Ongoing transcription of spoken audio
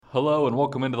Hello and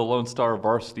welcome into the Lone Star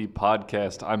Varsity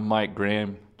Podcast. I'm Mike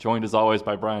Graham, joined as always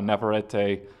by Brian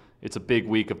Navarrete. It's a big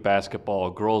week of basketball.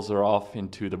 Girls are off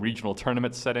into the regional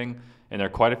tournament setting, and there are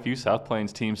quite a few South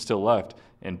Plains teams still left.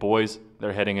 And boys,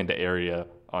 they're heading into area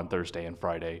on Thursday and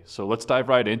Friday. So let's dive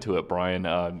right into it, Brian.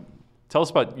 Tell us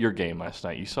about your game last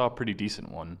night. You saw a pretty decent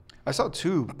one. I saw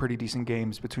two pretty decent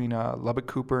games between Lubbock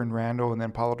Cooper and Randall, and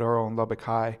then Polidoro and Lubbock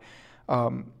High.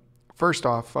 First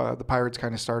off, the Pirates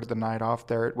kind of started the night off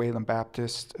there at Wayland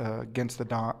Baptist against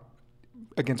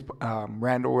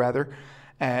Randall rather,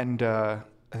 and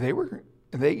they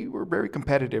were very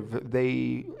competitive.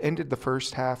 They ended the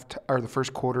first half or the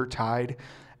first quarter tied,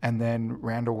 and then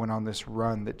Randall went on this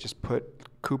run that just put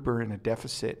Cooper in a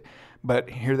deficit. But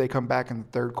here they come back in the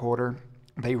third quarter.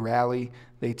 They rally.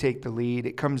 They take the lead.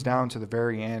 It comes down to the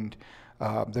very end.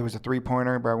 There was a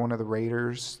three-pointer by one of the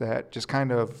Raiders that just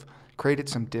kind of created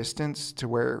some distance to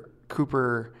where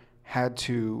Cooper had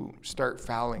to start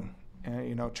fouling,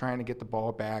 trying to get the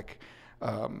ball back.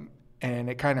 And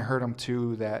it kind of hurt him,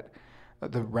 too, that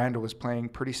the Randall was playing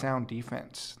pretty sound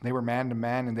defense. They were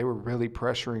man-to-man, and they were really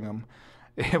pressuring him.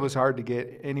 It was hard to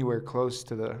get anywhere close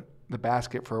to the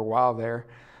basket for a while there.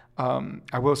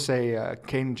 I will say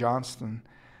Caden Johnston,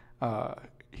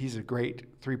 he's a great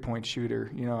three-point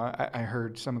shooter. I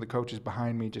heard some of the coaches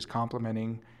behind me just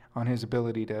complimenting on his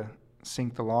ability to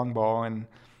sink the long ball and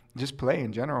just play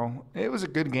in general. It was a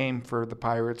good game for the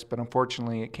Pirates, but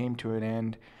unfortunately it came to an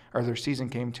end, or their season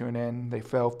came to an end. They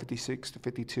fell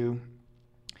 56-52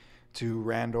 to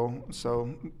Randall,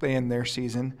 so they end their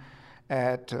season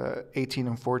at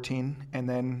 18-14. And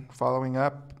then following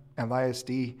up,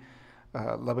 LISD,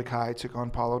 Lubbock High took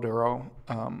on Polidoro.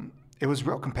 It was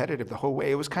real competitive the whole way.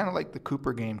 It was kind of like the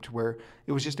Cooper game, to where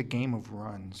it was just a game of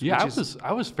runs. Yeah,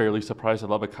 I was fairly surprised that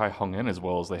Lubbock High hung in as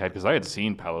well as they had, because I had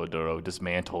seen Polidoro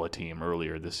dismantle a team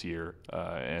earlier this year,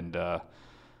 and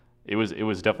it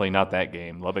was definitely not that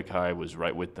game. Lubbock High was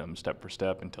right with them step for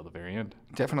step until the very end.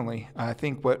 Definitely. I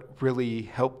think what really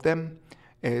helped them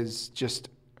is just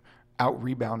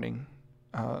out-rebounding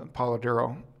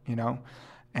Polidoro,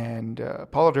 and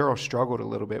Polidoro struggled a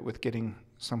little bit with getting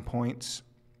some points.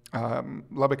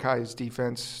 Lubbock High's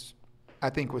defense, I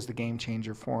think, was the game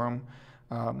changer for him.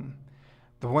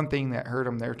 The one thing that hurt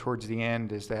him there towards the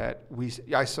end is that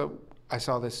I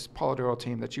saw this Polidoro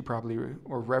team that you probably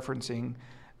were referencing,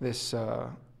 this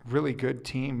really good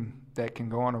team that can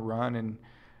go on a run and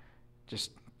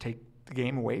just take the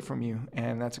game away from you,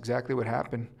 and that's exactly what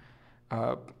happened.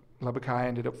 Lubbock High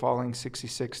ended up falling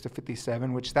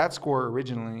 66-57, which that score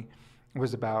originally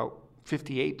was about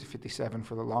 58-57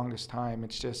 for the longest time.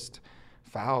 It's just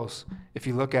fouls. If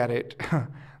you look at it,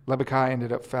 Lubbock High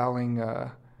ended up fouling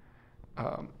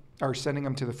or sending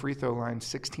them to the free throw line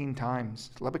 16 times.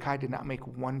 Lubbock High did not make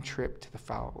one trip to the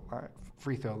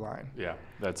free throw line. Yeah,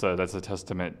 that's a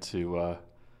testament to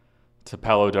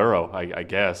Polidoro, I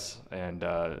guess. And,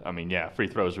 free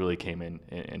throws really came in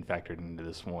and factored into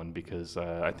this one, because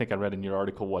I think I read in your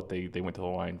article they went to the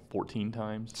line 14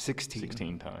 times?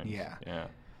 16 times. Yeah. Yeah.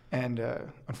 And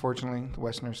unfortunately, the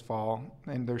Westerners fall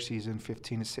in their season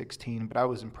 15-16, but I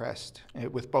was impressed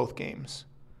with both games.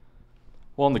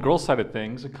 Well, on the girls' side of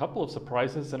things, a couple of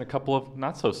surprises and a couple of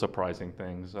not so surprising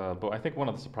things. But I think one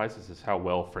of the surprises is how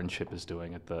well Friendship is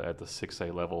doing at the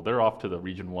 6A level. They're off to the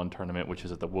Region 1 tournament, which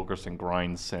is at the Wilkerson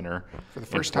Grind Center for the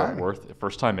first in Fort time. Worth.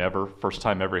 First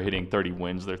time ever hitting 30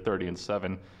 wins. They're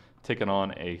 30-7, taking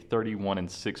on a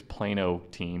 31-6 Plano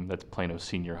team. That's Plano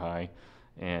Senior High,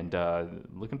 and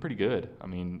looking pretty good.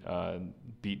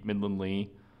 Beat Midland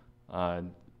Lee,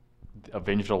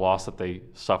 avenged a loss that they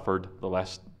suffered the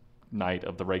last night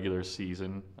of the regular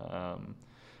season.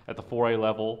 At the 4A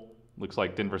level, looks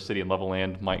like Denver City and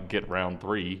Levelland might get round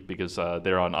 3, because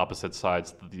they're on opposite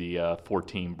sides of the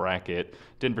 4-team bracket.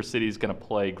 Denver City is going to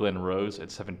play Glen Rose at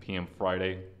 7 p.m.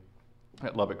 Friday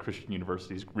at Lubbock Christian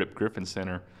University's Rip Griffin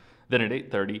Center. Then at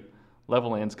 8:30,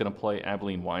 Levelland's going to play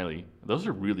Abilene Wiley. Those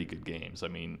are really good games.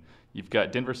 You've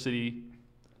got Denver City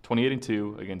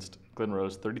 28-2 against Glen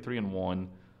Rose 33-1.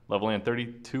 Levelland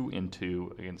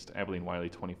 32-2 against Abilene Wiley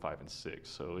 25-6.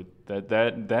 So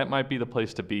that might be the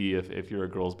place to be if you're a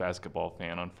girls basketball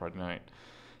fan on Friday night.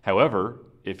 However,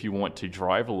 if you want to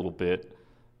drive a little bit,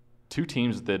 two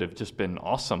teams that have just been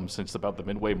awesome since about the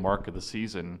midway mark of the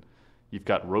season. You've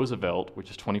got Roosevelt,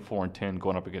 which is 24-10,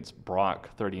 going up against Brock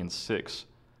 30-6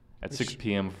 at 6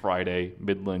 p.m. Friday,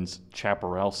 Midland's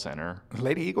Chaparral Center.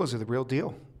 Lady Eagles are the real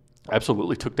deal.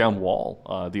 Absolutely took down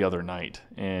Wall the other night,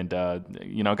 and I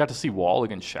got to see Wall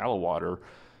against Shallowater,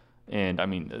 and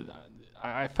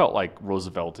I felt like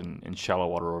Roosevelt and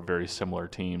Shallowater were very similar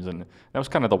teams, and that was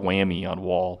kind of the whammy on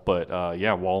Wall. But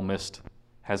Wall missed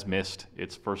has missed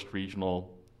its first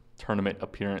regional tournament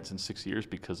appearance in 6 years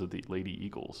because of the Lady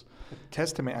Eagles.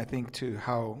 Testament, I think, to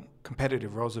how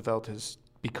competitive Roosevelt has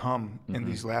become in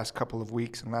these last couple of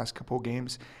weeks and last couple of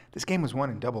games. This game was won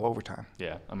in double overtime.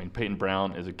 Yeah, I mean, Peyton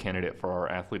Brown is a candidate for our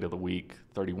Athlete of the Week,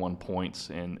 31 points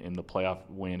in the playoff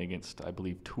win against, I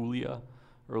believe, Tulia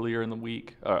earlier in the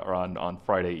week, or on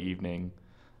Friday evening.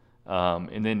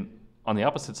 And then on the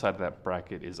opposite side of that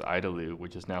bracket is Idalou,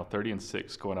 which is now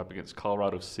 30-6, going up against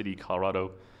Colorado City.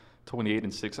 Colorado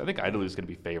 28-6. I think Idalou is going to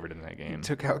be favored in that game. It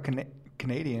took out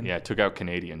Canadian. Yeah, it took out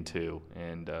Canadian too.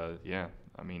 And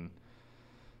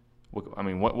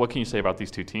what can you say about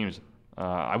these two teams?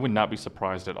 I would not be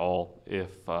surprised at all if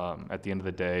at the end of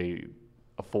the day,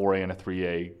 a 4A and a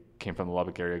 3A came from the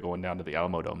Lubbock area going down to the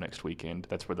Alamo Dome next weekend.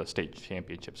 That's where the state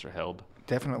championships are held.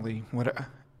 Definitely.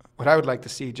 What I would like to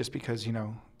see, just because,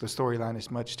 the storyline is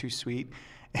much too sweet,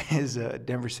 is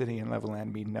Denver City and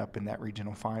Levelland meeting up in that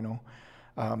regional final.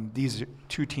 These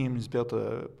two teams built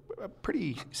a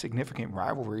pretty significant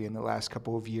rivalry in the last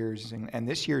couple of years, and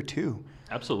this year too.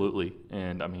 Absolutely.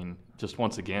 And, just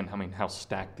once again, how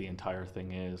stacked the entire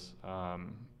thing is.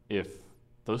 If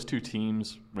those two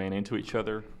teams ran into each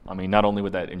other, not only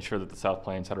would that ensure that the South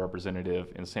Plains had a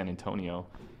representative in San Antonio,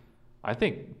 I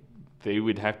think they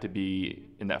would have to be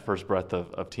in that first breath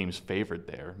of teams favored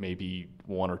there, maybe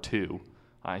one or two.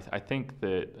 I think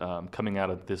that coming out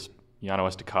of this Llano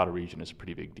Estacado region is a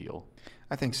pretty big deal.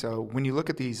 I think so. When you look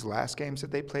at these last games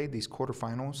that they played, these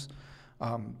quarterfinals,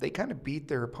 they kind of beat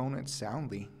their opponents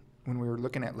soundly. When we were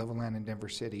looking at Levelland and Denver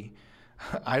City,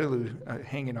 Idalou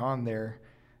hanging on there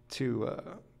to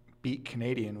beat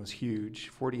Canadian was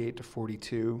huge,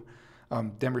 48-42.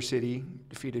 Denver City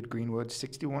defeated Greenwood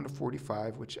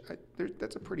 61-45, which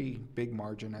that's a pretty big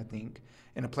margin, I think,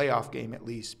 in a playoff game at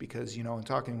least, because, in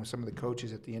talking with some of the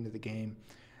coaches at the end of the game,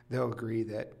 they'll agree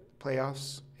that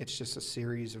playoffs, it's just a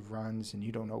series of runs, and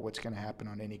you don't know what's going to happen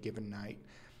on any given night.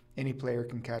 Any player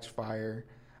can catch fire.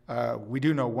 We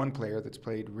do know one player that's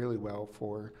played really well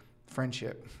for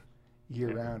Friendship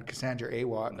year-round, Cassandra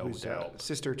Awat, who's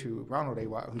sister to Ronald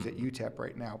Awat, who's at UTEP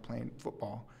right now playing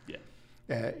football. Yeah.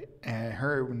 And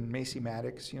her and Macy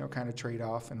Maddox, kind of trade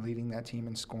off and leading that team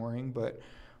in scoring. But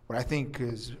what I think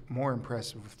is more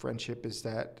impressive with Friendship is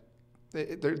that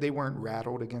they weren't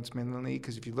rattled against Midland Lee,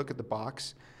 because if you look at the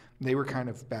box, they were kind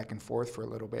of back and forth for a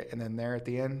little bit. And then there at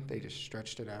the end, they just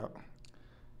stretched it out.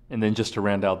 And then just to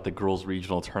round out the girls'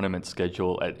 regional tournament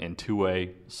schedule in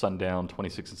 2A, Sundown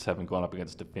 26-7 going up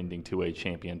against defending 2A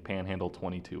champion Panhandle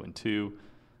 22-2.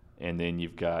 And then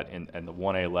you've got in the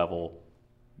 1A level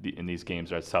in these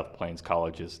games are at South Plains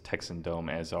College's Texan Dome,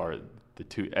 as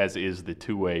is the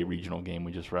 2A regional game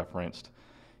we just referenced.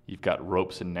 You've got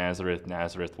Ropes and Nazareth.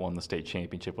 Nazareth won the state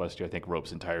championship last year. I think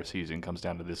Ropes' entire season comes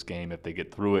down to this game. If they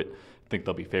get through it, I think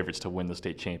they'll be favorites to win the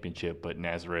state championship. But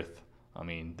Nazareth,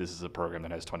 this is a program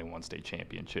that has 21 state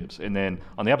championships. And then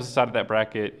on the opposite side of that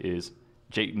bracket is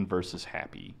Jayton versus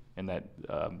Happy. And that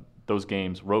those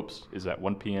games, Ropes is at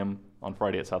 1 p.m. on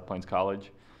Friday at South Plains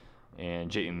College,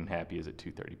 and Jayton and Happy is at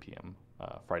 2:30 p.m.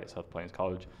 Friday at South Plains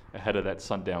College, ahead of that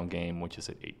sundown game, which is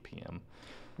at 8 p.m.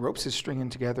 Ropes is stringing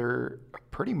together a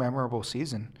pretty memorable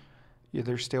season. Yeah,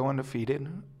 they're still undefeated.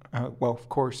 Well, of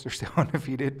course, they're still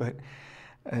undefeated, but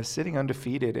sitting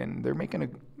undefeated, and they're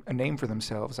making a name for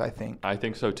themselves, I think. I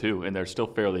think so, too, and they're still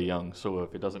fairly young. So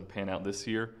if it doesn't pan out this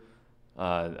year,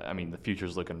 the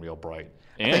future's looking real bright.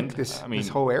 And I think this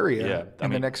whole area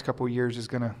in the next couple of years is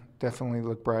going to definitely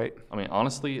look bright.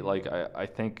 Honestly, I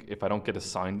think if I don't get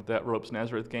assigned that Ropes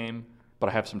Nazareth game, but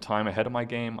I have some time ahead of my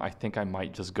game, I think I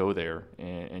might just go there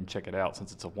and check it out,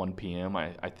 since it's a 1 p.m.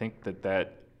 I think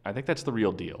that's the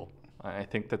real deal. I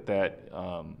think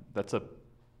that's a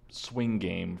swing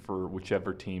game for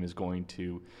whichever team is going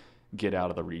to get out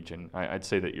of the region. I'd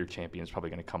say that your champion is probably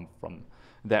going to come from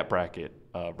that bracket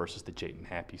versus the Jayton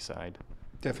Happy side.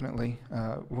 Definitely.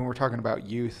 When we're talking about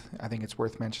youth, I think it's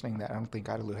worth mentioning that I don't think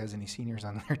Idalou has any seniors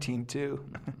on their team too.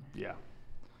 Yeah.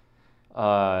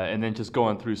 And then just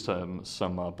going through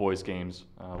some boys games,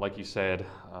 like you said,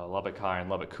 Lubbock High and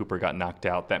Lubbock Cooper got knocked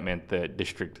out. That meant that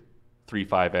District 3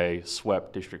 5A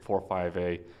swept District 4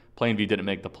 5A. Plainview didn't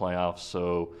make the playoffs,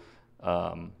 so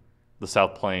the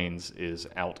South Plains is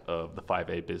out of the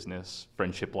 5A business.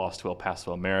 Friendship lost to El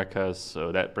Paso Americas,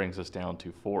 so that brings us down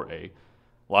to 4A.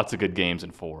 Lots of good games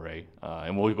in 4A,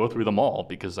 and we'll go through them all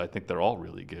because I think they're all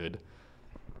really good.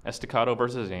 Estacado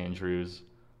versus Andrews,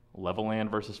 Levelland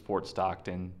versus Fort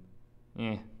Stockton,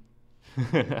 and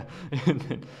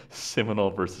then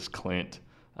Seminole versus Clint,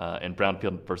 and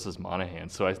Brownfield versus Monaghan.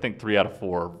 So I think 3 out of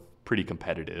 4 are pretty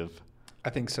competitive. I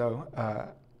think so.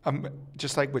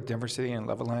 Just like with Denver City and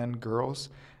Levelland girls,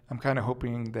 I'm kind of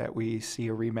hoping that we see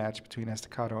a rematch between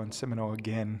Estacado and Seminole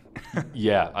again.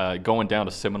 Yeah, going down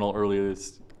to Seminole earlier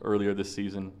this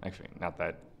season. Actually, not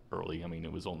that early. I mean,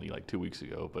 it was only like 2 weeks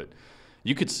ago. But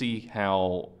you could see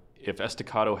how if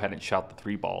Estacado hadn't shot the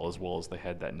three ball as well as they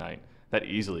had that night, that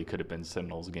easily could have been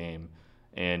Seminole's game.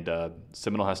 And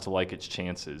Seminole has to like its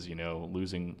chances.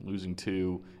 Losing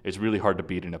two, it's really hard to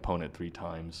beat an opponent 3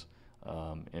 times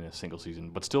in a single season.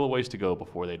 But still a ways to go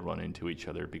before they'd run into each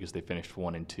other because they finished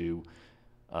 1 and 2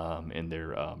 in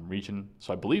their region.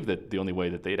 So I believe that the only way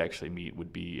that they'd actually meet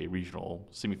would be a regional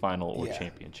semifinal or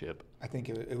championship. I think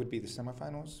it would be the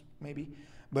semifinals, maybe.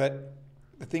 But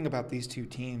the thing about these two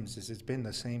teams is it's been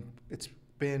the same. It's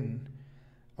been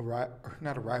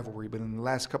not a rivalry, but in the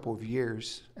last couple of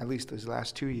years, at least these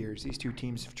last 2 years, these two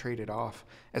teams have traded off.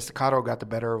 Estacado got the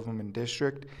better of them in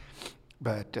district,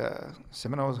 but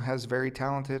Seminole has very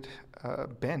talented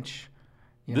bench,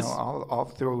 all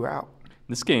throughout.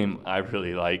 This game I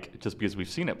really like just because we've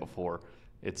seen it before.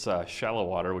 It's Shallow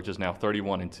Water, which is now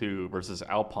 31-2 versus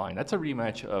Alpine. That's a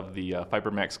rematch of the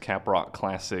FiberMax Caprock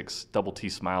Classics Double T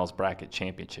Smiles Bracket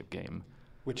Championship game,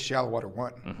 which Shallow Water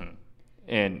won. Mm-hmm.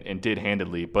 And did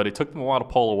handedly, but it took them a while to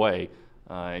pull away.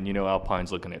 And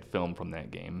Alpine's looking at film from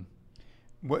that game.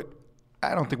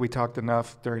 I don't think we talked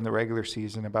enough during the regular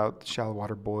season about the Shallow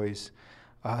Water boys.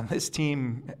 This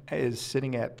team is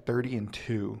sitting at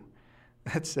 30-2.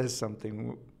 That says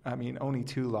something. I mean, only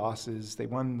 2 losses. They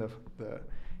won the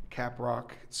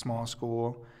Caprock Small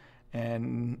School,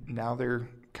 and now they're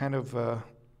kind of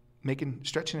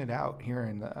stretching it out here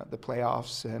in the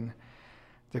playoffs, and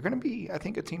they're going to be, I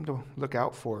think, a team to look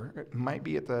out for. It might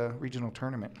be at the regional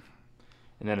tournament.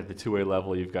 And then at the 2A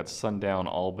level, you've got Sundown,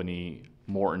 Albany,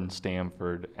 Morton,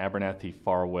 Stamford, Abernathy,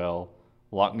 Farwell,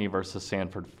 Lockney versus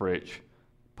Sanford Fritch,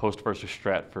 Post versus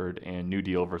Stratford, and New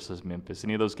Deal versus Memphis.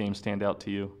 Any of those games stand out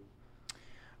to you?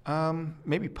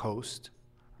 Maybe Post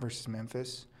versus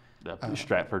Memphis.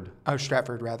 Stratford.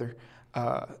 Stratford, rather.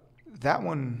 That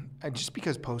one, just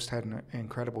because Post had an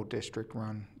incredible district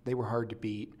run, they were hard to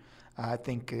beat. I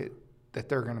think that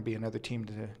they're going to be another team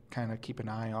to kind of keep an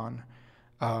eye on.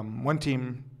 One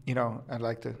team, I'd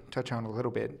like to touch on a little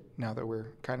bit now that we're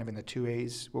kind of in the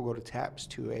 2As. We'll go to TAPS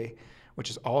 2A, which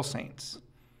is All Saints.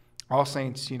 All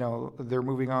Saints, they're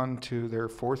moving on to their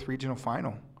 4th regional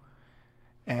final.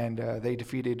 And they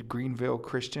defeated Greenville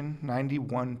Christian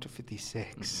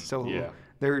 91-56. So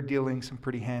they're dealing some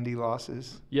pretty handy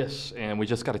losses. Yes, and we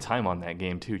just got a time on that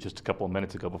game, too, just a couple of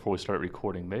minutes ago before we started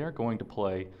recording. They are going to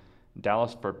play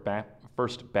Dallas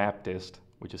First Baptist,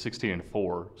 which is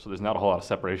 16-4. So there's not a whole lot of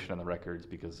separation in the records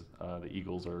because the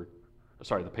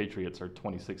Patriots are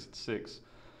 26-6.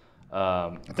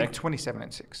 I think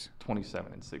 27-6.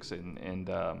 27-6, and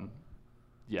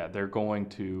they're going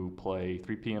to play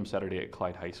 3 p.m. Saturday at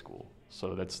Clyde High School.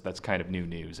 So that's kind of new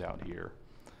news out here.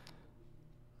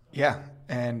 Yeah,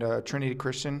 and Trinity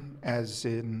Christian, as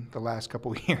in the last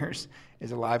couple of years,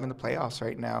 is alive in the playoffs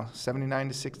right now.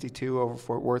 79-62 over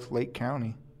Fort Worth Lake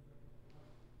County.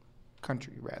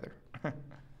 Country, rather.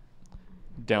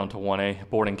 Down to 1A,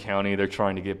 Borden County. They're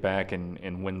trying to get back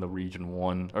and win the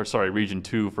Region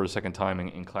 2 for a second time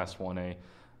in Class 1A.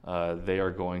 They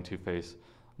are going to face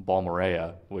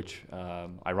Balmorea, which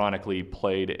ironically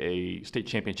played a state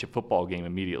championship football game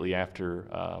immediately after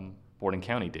Borden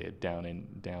County did down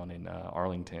in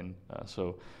Arlington.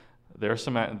 So there are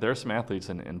some athletes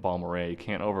in Balmorea. You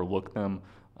can't overlook them,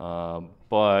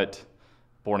 but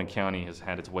Borden County has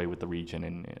had its way with the region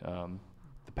in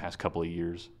the past couple of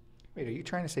years. Wait, are you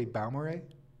trying to say Balmorea?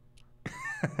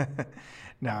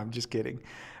 No, I'm just kidding.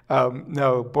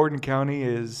 No, Borden County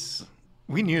is.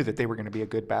 We knew that they were going to be a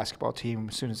good basketball team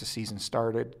as soon as the season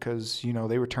started because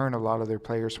they returned a lot of their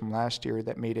players from last year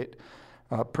that made it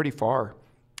pretty far.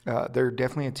 They're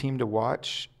definitely a team to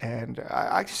watch, and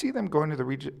I see them going to the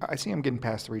region. I see them getting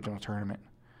past the regional tournament.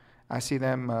 I see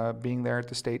them being there at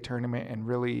the state tournament and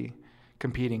really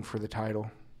competing for the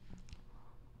title.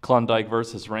 Klondike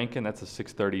versus Rankin. That's a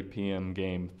 6:30 p.m.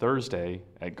 game Thursday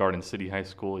at Garden City High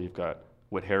School. You've got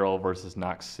Whit Harrell versus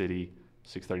Knox City,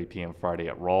 6:30 p.m. Friday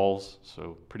at Rawls,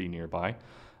 so pretty nearby.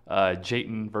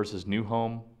 Jayton versus New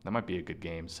Home. That might be a good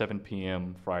game. 7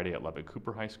 p.m. Friday at Lubbock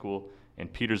Cooper High School.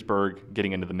 And Petersburg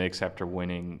getting into the mix after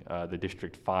winning the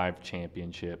District 5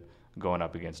 championship, going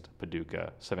up against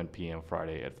Paducah, 7 p.m.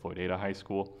 Friday at Floydada High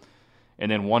School. And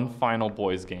then one final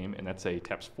boys game, and that's a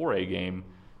TAPS 4A game,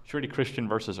 Trinity Christian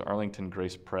versus Arlington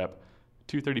Grace Prep,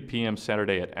 2:30 p.m.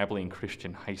 Saturday at Abilene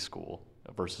Christian High School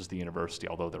versus the university,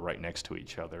 although they're right next to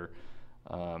each other.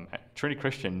 Trinity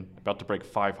Christian about to break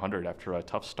 500 after a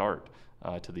tough start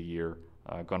to the year,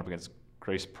 going up against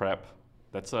Grace Prep.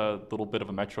 That's a little bit of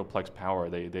a Metroplex power.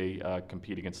 They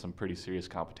compete against some pretty serious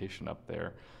competition up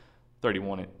there.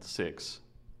 31-6.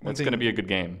 It's going to be a good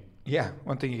game. Yeah,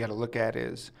 one thing you got to look at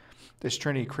is this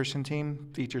Trinity Christian team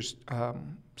features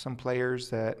some players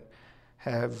that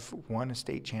have won a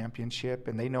state championship,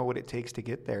 and they know what it takes to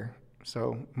get there.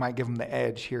 So might give them the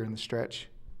edge here in the stretch.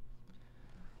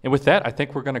 And with that, I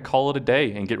think we're going to call it a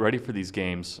day and get ready for these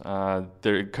games.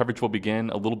 Their coverage will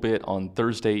begin a little bit on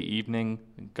Thursday evening.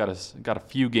 Got a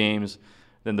few games.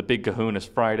 Then the big kahuna is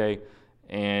Friday.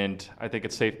 And I think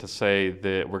it's safe to say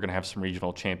that we're going to have some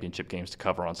regional championship games to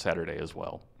cover on Saturday as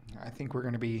well. I think we're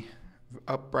going to be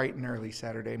up bright and early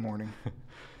Saturday morning.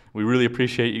 We really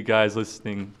appreciate you guys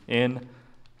listening in,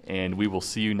 and we will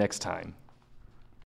see you next time.